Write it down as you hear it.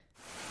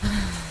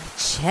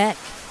check.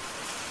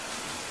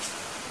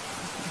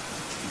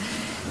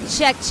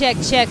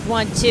 Check.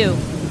 1, 2.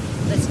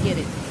 Let's get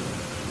it.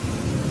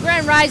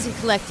 Grand Rising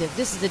Collective.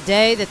 This is the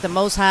day that the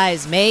Most High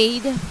has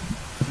made.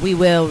 We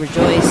will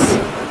rejoice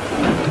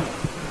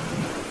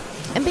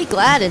and be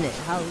glad in it.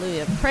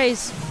 Hallelujah.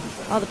 Praise,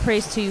 all the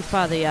praise to you,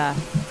 Father Yah.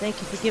 Thank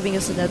you for giving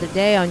us another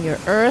day on your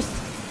earth.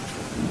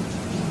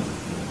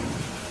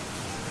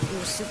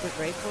 We're super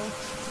grateful.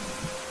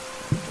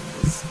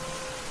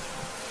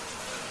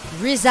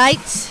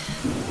 Resite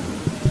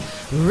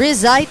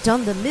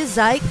on the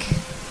Mizike.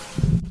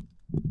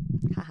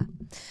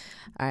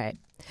 All right.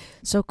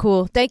 So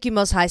cool. Thank you,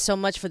 Most High, so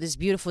much for this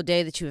beautiful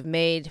day that you have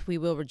made. We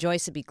will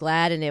rejoice and be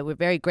glad in it. We're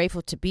very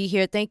grateful to be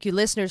here. Thank you,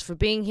 listeners, for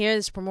being here.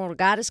 This Primordial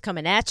Goddess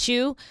coming at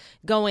you,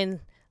 going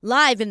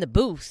live in the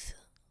booth,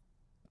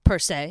 per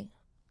se.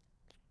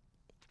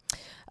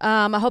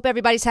 I hope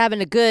everybody's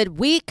having a good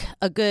week,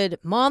 a good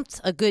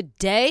month, a good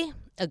day,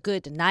 a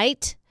good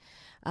night.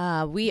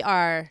 We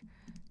are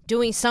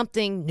doing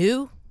something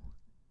new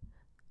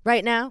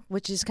right now,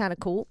 which is kind of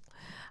cool.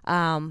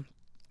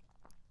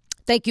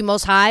 Thank you,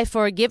 Most High,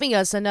 for giving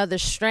us another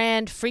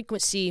strand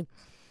frequency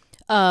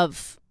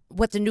of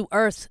what the new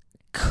earth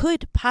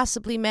could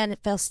possibly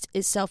manifest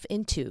itself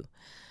into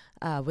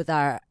with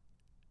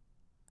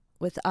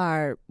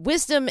our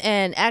wisdom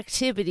and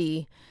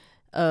activity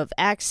of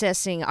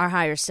accessing our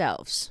higher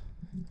selves.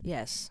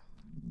 Yes,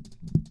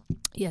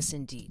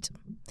 indeed.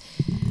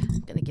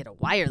 I'm going to get a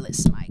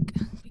wireless mic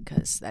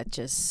because that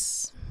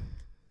just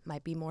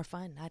might be more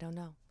fun. I don't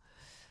know.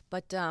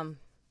 But,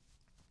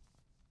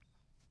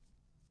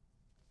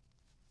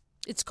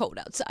 it's cold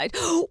outside.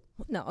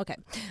 No, okay.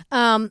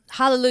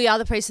 Hallelujah. All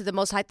the praise to the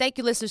Most High. Thank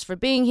you, listeners, for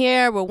being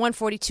here. We're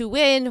 142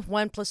 in.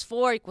 1 +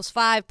 4 =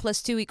 5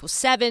 + 2 =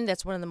 7.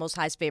 That's one of the Most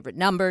High's favorite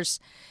numbers.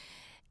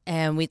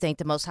 And we thank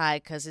the Most High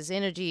because his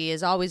energy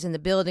is always in the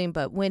building.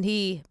 But when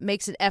he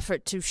makes an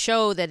effort to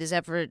show that his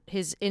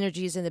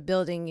energy is in the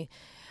building,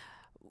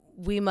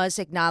 we must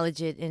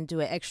acknowledge it and do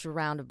an extra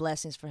round of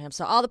blessings for him.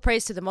 So all the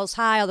praise to the Most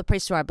High. All the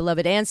praise to our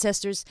beloved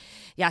ancestors.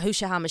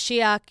 Yahushua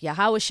HaMashiach,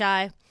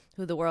 Yahawashai,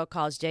 who the world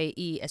calls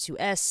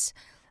Jesus.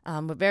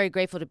 We're very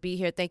grateful to be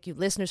here. Thank you,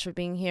 listeners, for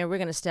being here. We're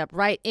going to step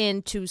right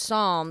into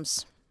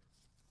Psalms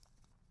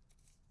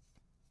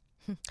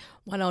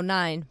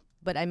 109,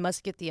 but I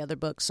must get the other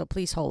book, so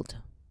please hold.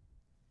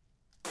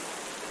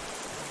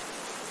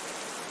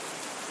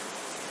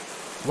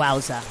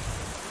 Wowza.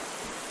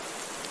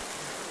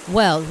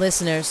 Well,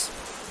 listeners,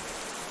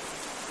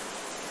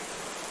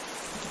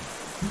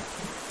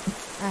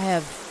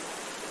 I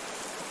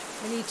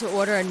need to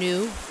order a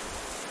new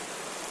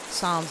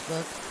Psalms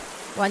book.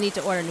 Well, I need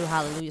to order new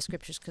Hallelujah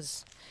scriptures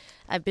because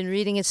I've been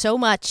reading it so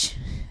much,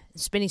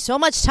 spending so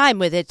much time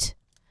with it,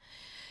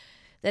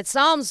 that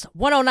Psalms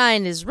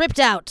 109 is ripped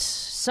out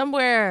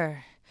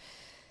somewhere,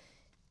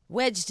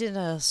 wedged in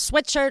a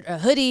sweatshirt, a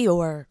hoodie,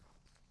 or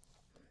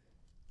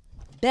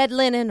bed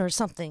linen or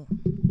something.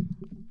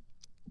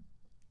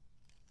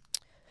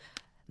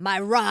 My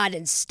rod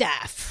and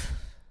staff.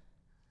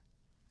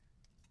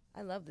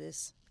 I love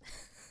this.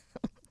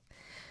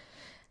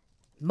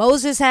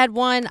 Moses had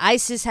one.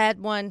 Isis had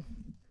one.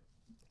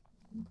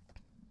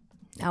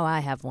 Now I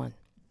have one.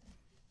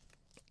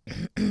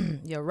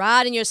 Your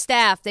rod and your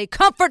staff, they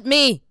comfort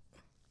me.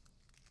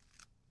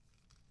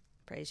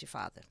 Praise you,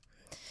 Father.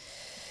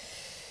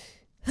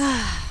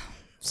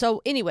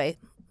 So anyway,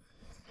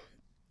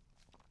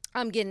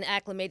 I'm getting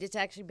acclimated to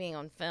actually being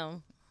on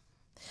film.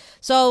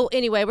 So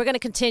anyway, we're going to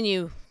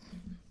continue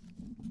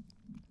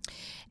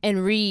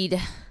and read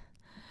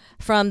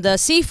from the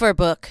Sefer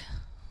book.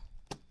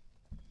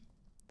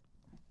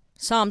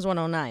 Psalms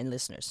 109,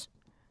 listeners.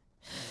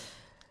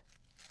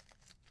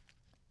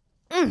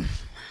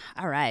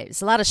 All right.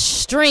 It's a lot of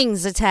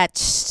strings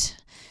attached.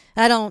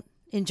 I don't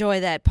enjoy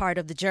that part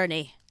of the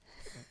journey.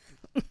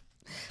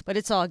 But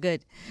it's all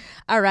good.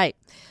 All right.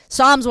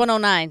 Psalms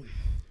 109.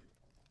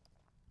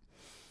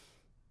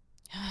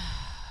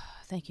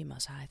 Thank you,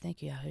 Most High.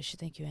 Thank you, Yahushua.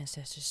 Thank you,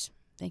 ancestors.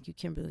 Thank you,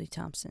 Kimberly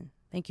Thompson.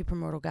 Thank you,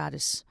 Primordial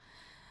Goddess.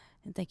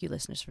 And thank you,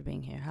 listeners, for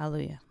being here.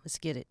 Hallelujah. Let's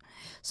get it.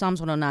 Psalms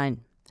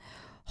 109.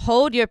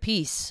 Hold your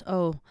peace,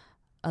 O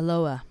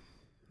Eloah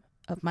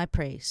of my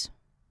praise.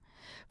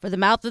 For the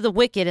mouth of the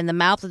wicked and the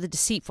mouth of the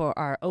deceitful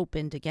are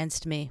opened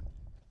against me.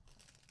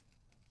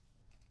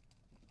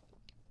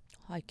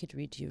 I could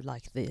read you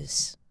like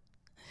this.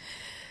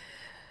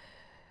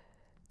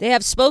 They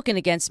have spoken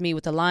against me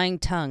with a lying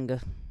tongue.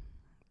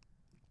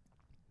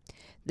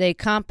 They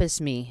compass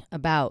me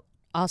about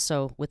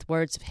also with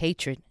words of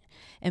hatred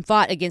and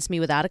fought against me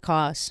without a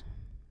cause.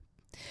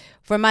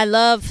 For my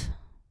love,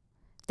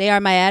 they are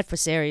my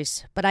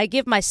adversaries, but I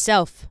give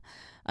myself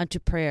unto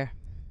prayer.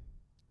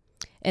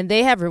 And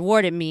they have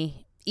rewarded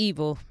me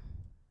evil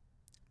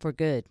for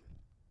good,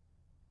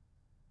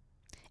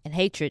 and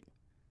hatred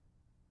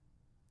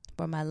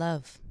for my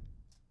love.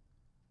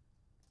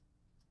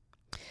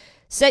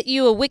 Set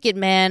you a wicked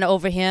man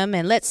over him,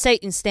 and let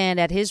Satan stand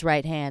at his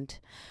right hand.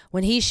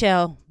 When he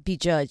shall be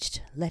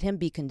judged, let him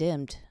be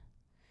condemned,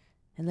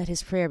 and let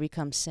his prayer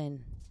become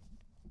sin.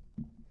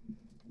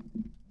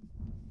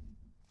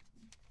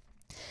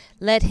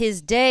 Let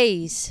his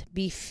days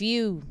be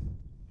few,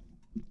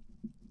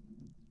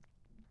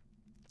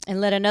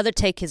 and let another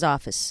take his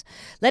office.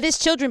 Let his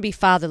children be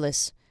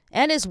fatherless,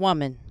 and his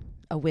woman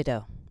a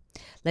widow.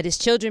 Let his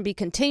children be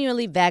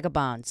continually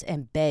vagabonds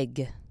and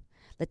beg.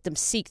 Let them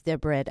seek their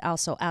bread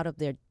also out of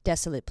their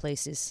desolate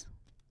places.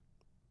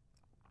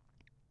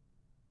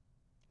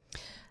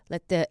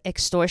 Let the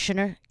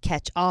extortioner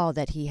catch all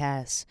that he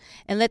has,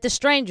 and let the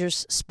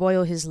strangers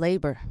spoil his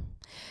labor.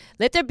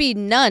 Let there be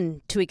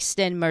none to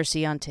extend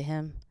mercy unto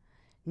him,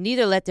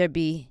 neither let there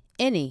be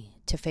any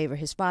to favor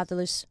his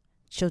fatherless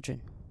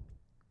children.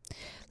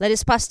 Let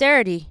his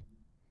posterity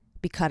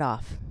be cut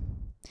off,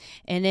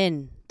 and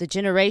in the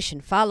generation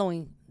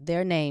following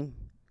their name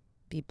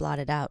be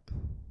blotted out.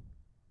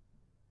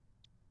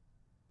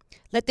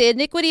 Let the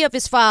iniquity of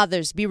his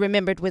fathers be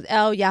remembered with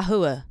El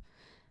Yahuwah,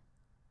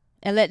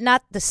 and let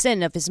not the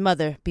sin of his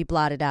mother be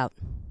blotted out.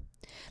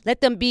 Let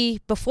them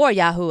be before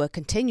Yahuwah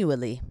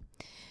continually,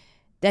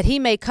 that he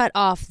may cut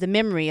off the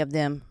memory of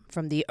them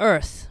from the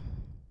earth.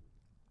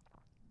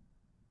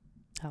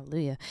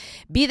 Hallelujah.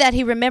 Be that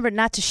he remembered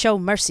not to show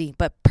mercy,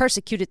 but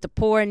persecuted the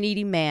poor and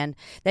needy man,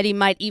 that he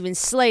might even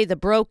slay the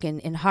broken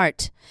in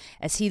heart.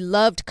 As he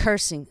loved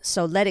cursing,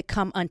 so let it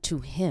come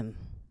unto him.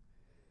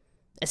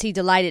 As he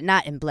delighted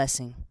not in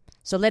blessing,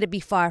 so let it be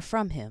far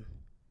from him.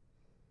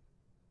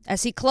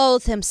 As he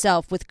clothed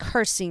himself with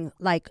cursing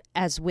like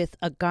as with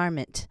a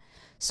garment,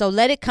 so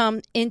let it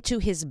come into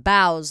his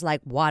bowels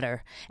like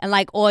water, and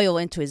like oil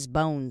into his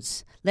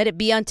bones. Let it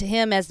be unto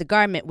him as the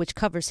garment which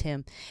covers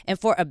him, and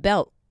for a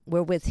belt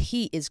wherewith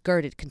he is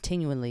girded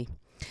continually.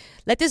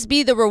 Let this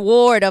be the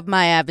reward of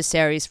my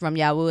adversaries from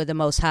Yahuwah the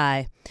Most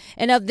High,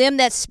 and of them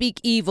that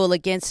speak evil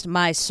against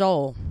my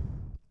soul.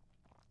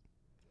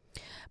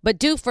 But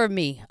do for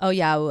me, O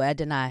Yahuwah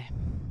Adonai,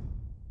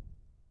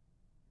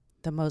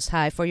 the Most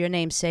High, for your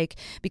name's sake,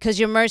 because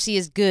your mercy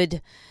is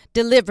good.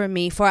 Deliver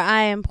me, for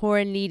I am poor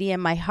and needy,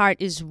 and my heart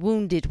is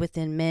wounded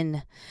within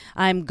men.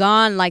 I am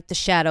gone like the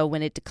shadow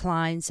when it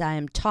declines. I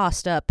am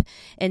tossed up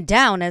and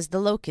down as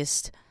the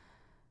locust.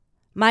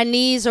 My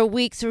knees are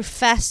weak through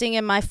fasting,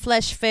 and my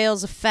flesh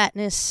fails of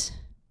fatness.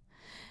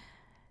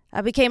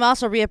 I became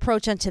also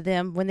reproach unto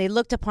them. When they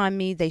looked upon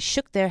me, they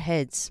shook their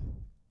heads.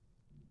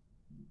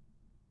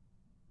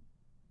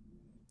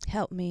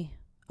 Help me,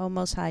 O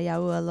Most High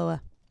Yahuwah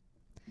Eloah.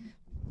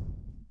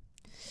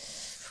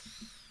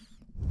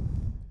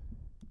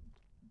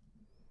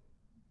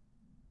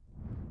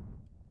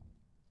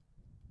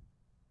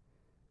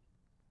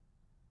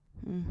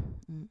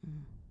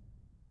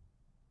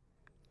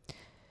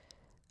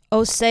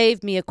 O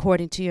save me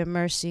according to your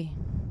mercy,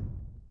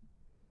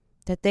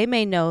 that they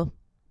may know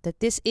that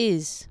this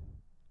is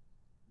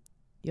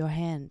your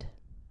hand,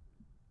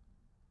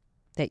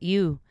 that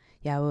you,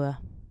 Yahuwah,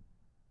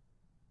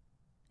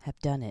 have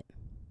done it.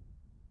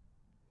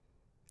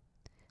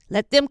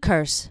 Let them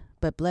curse,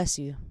 but bless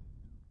you.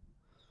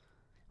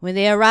 When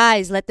they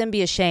arise, let them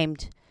be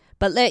ashamed,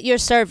 but let your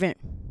servant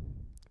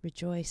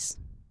rejoice.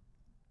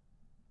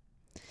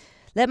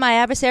 Let my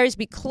adversaries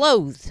be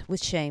clothed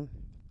with shame,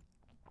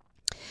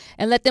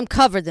 and let them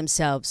cover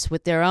themselves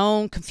with their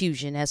own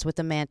confusion as with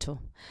a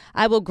mantle.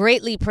 I will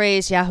greatly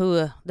praise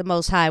Yahuwah the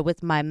Most High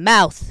with my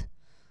mouth.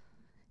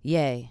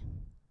 Yea,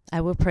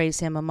 I will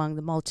praise him among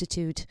the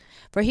multitude,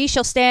 for he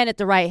shall stand at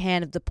the right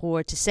hand of the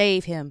poor to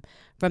save him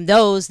from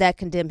those that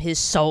condemn his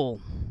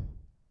soul.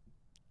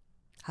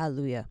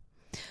 Hallelujah.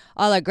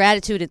 All our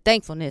gratitude and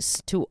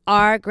thankfulness to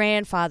our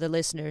grandfather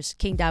listeners,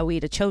 King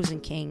Dawid, a chosen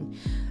king,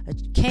 a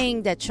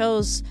king that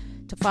chose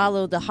to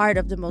follow the heart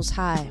of the Most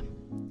High.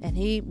 And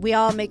we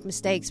all make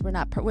mistakes.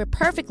 We're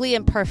perfectly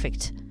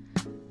imperfect.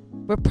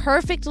 We're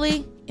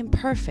perfectly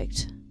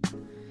imperfect.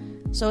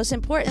 So it's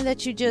important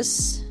that you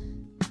just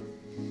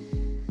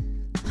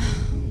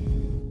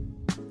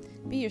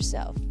be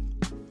yourself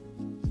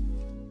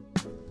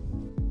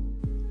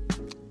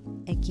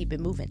and keep it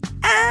moving.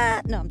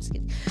 No, I'm just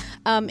kidding.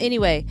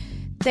 Anyway,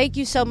 thank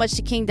you so much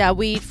to King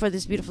Dawid for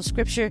this beautiful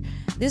scripture.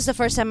 This is the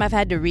first time I've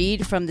had to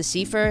read from the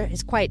Sefer.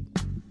 It's quite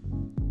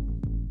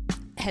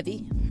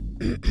heavy,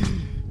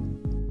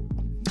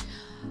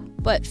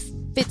 but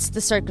fits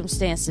the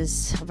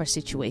circumstances of our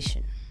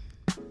situation.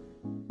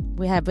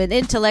 We have an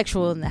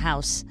intellectual in the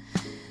house,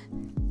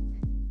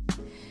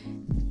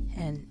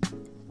 and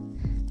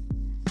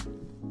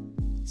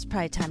it's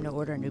probably time to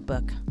order a new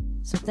book.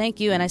 So thank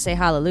you, and I say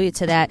hallelujah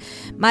to that.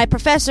 My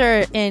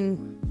professor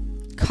in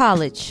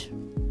college,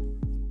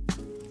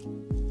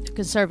 the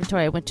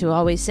conservatory I went to,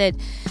 always said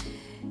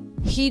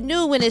he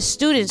knew when his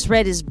students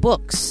read his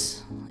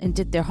books and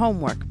did their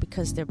homework,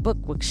 because their book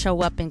would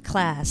show up in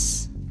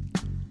class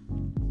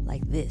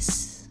like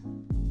this,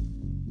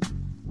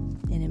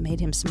 and it made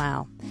him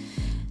smile.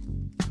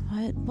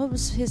 What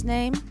was his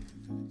name?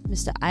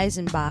 Mr.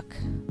 Eisenbach.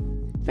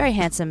 Very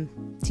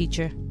handsome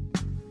teacher.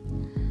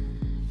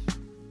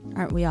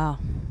 Aren't we all?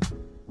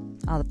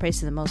 All the praise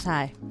to the Most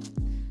High.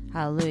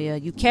 Hallelujah.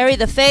 You carry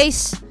the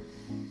face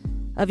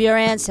of your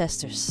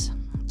ancestors.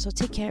 So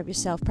take care of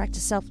yourself.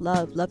 Practice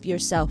self-love. Love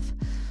yourself.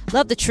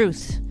 Love the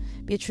truth.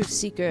 Be a truth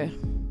seeker.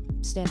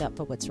 Stand up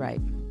for what's right.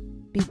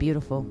 Be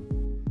beautiful.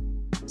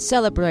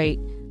 Celebrate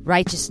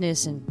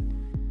righteousness and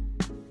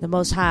the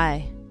Most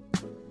High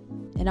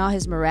and all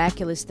his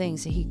miraculous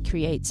things that he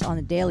creates on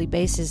a daily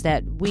basis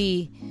that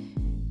we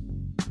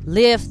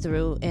live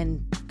through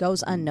and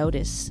goes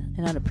unnoticed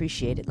and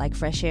unappreciated, like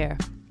fresh air,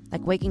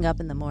 like waking up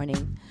in the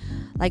morning,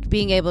 like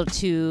being able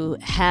to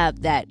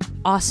have that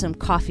awesome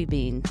coffee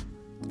bean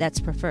that's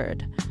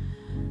preferred,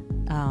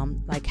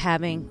 like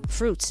having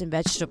fruits and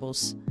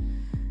vegetables,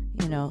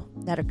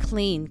 that are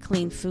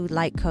clean food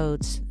light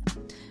codes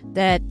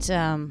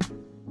that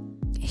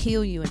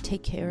heal you and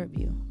take care of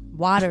you.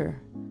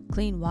 Water,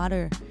 clean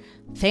water,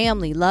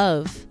 family,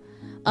 love,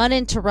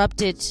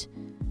 uninterrupted,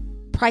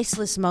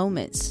 priceless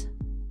moments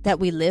that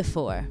we live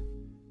for.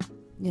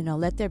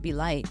 Let there be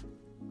light.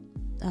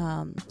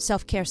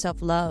 Self-care,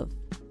 self-love,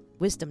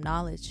 wisdom,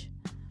 knowledge.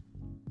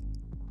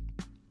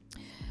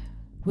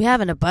 We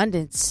have an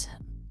abundance,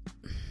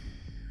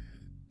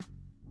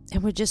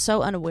 and we're just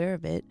so unaware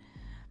of it.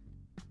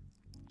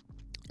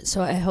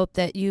 So I hope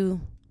that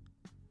you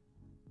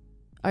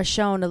are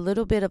shown a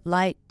little bit of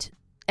light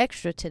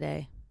extra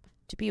today,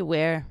 to be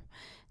aware,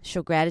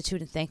 show gratitude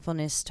and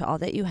thankfulness to all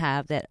that you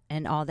have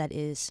and all that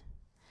is.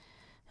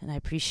 And I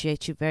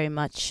appreciate you very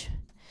much.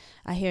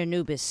 I hear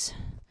Anubis,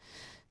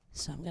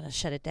 so I'm going to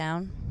shut it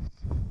down.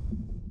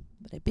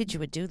 But I bid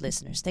you adieu,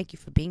 listeners. Thank you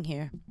for being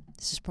here.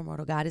 This is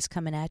Primordial Goddess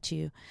coming at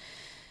you.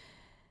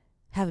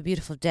 Have a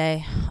beautiful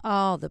day.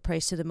 All the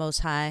praise to the Most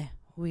High.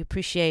 We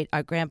appreciate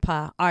our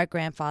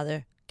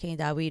grandfather, King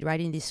Dawid,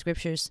 writing these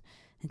scriptures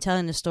and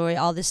telling the story.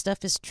 All this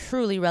stuff is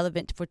truly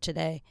relevant for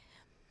today.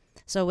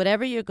 So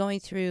whatever you're going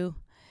through,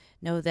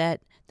 know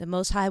that the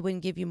Most High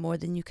wouldn't give you more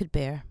than you could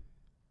bear.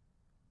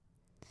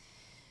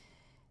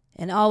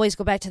 And always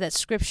go back to that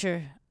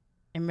scripture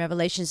in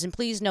Revelations. And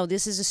please know,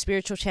 this is a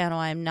spiritual channel.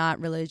 I am not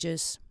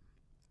religious.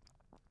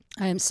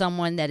 I am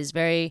someone that is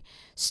very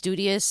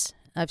studious.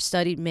 I've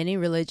studied many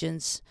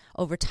religions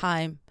over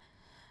time.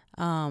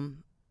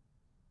 I'm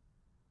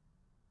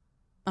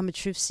a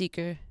truth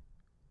seeker.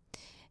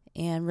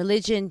 And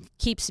religion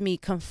keeps me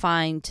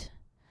confined.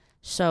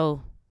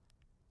 So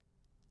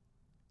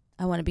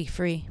I want to be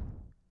free.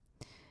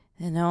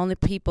 And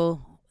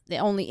the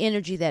only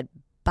energy that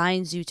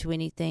binds you to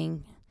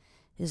anything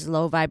is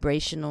low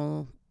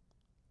vibrational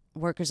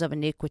workers of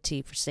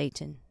iniquity for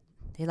Satan.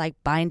 They like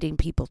binding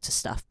people to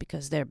stuff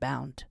because they're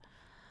bound.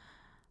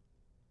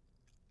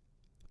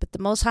 But the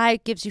Most High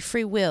gives you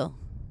free will.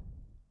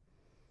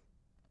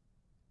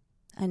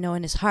 I know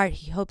in his heart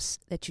he hopes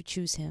that you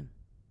choose him,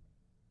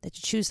 that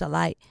you choose the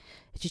light,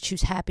 that you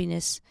choose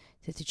happiness,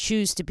 that you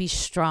choose to be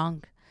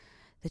strong,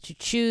 that you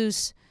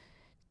choose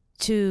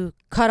to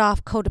cut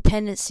off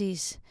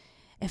codependencies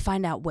and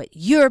find out what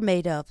you're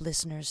made of,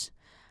 listeners,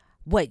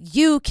 what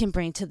you can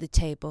bring to the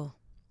table,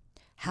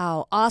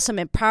 how awesome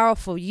and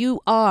powerful you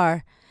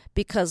are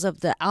because of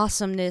the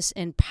awesomeness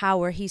and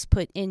power he's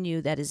put in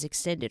you that is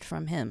extended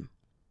from him.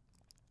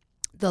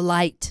 The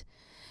light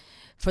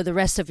for the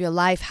rest of your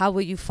life. How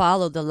will you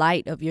follow the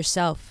light of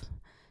yourself,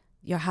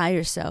 your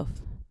higher self?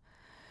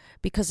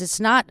 Because it's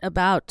not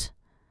about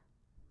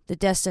the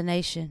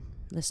destination,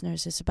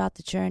 listeners. It's about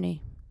the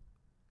journey.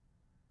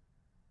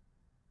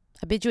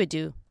 I bid you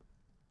adieu.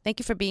 Thank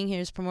you for being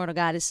here as Primordial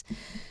Goddess.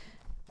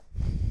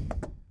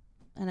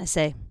 And I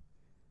say,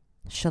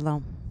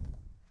 Shalom.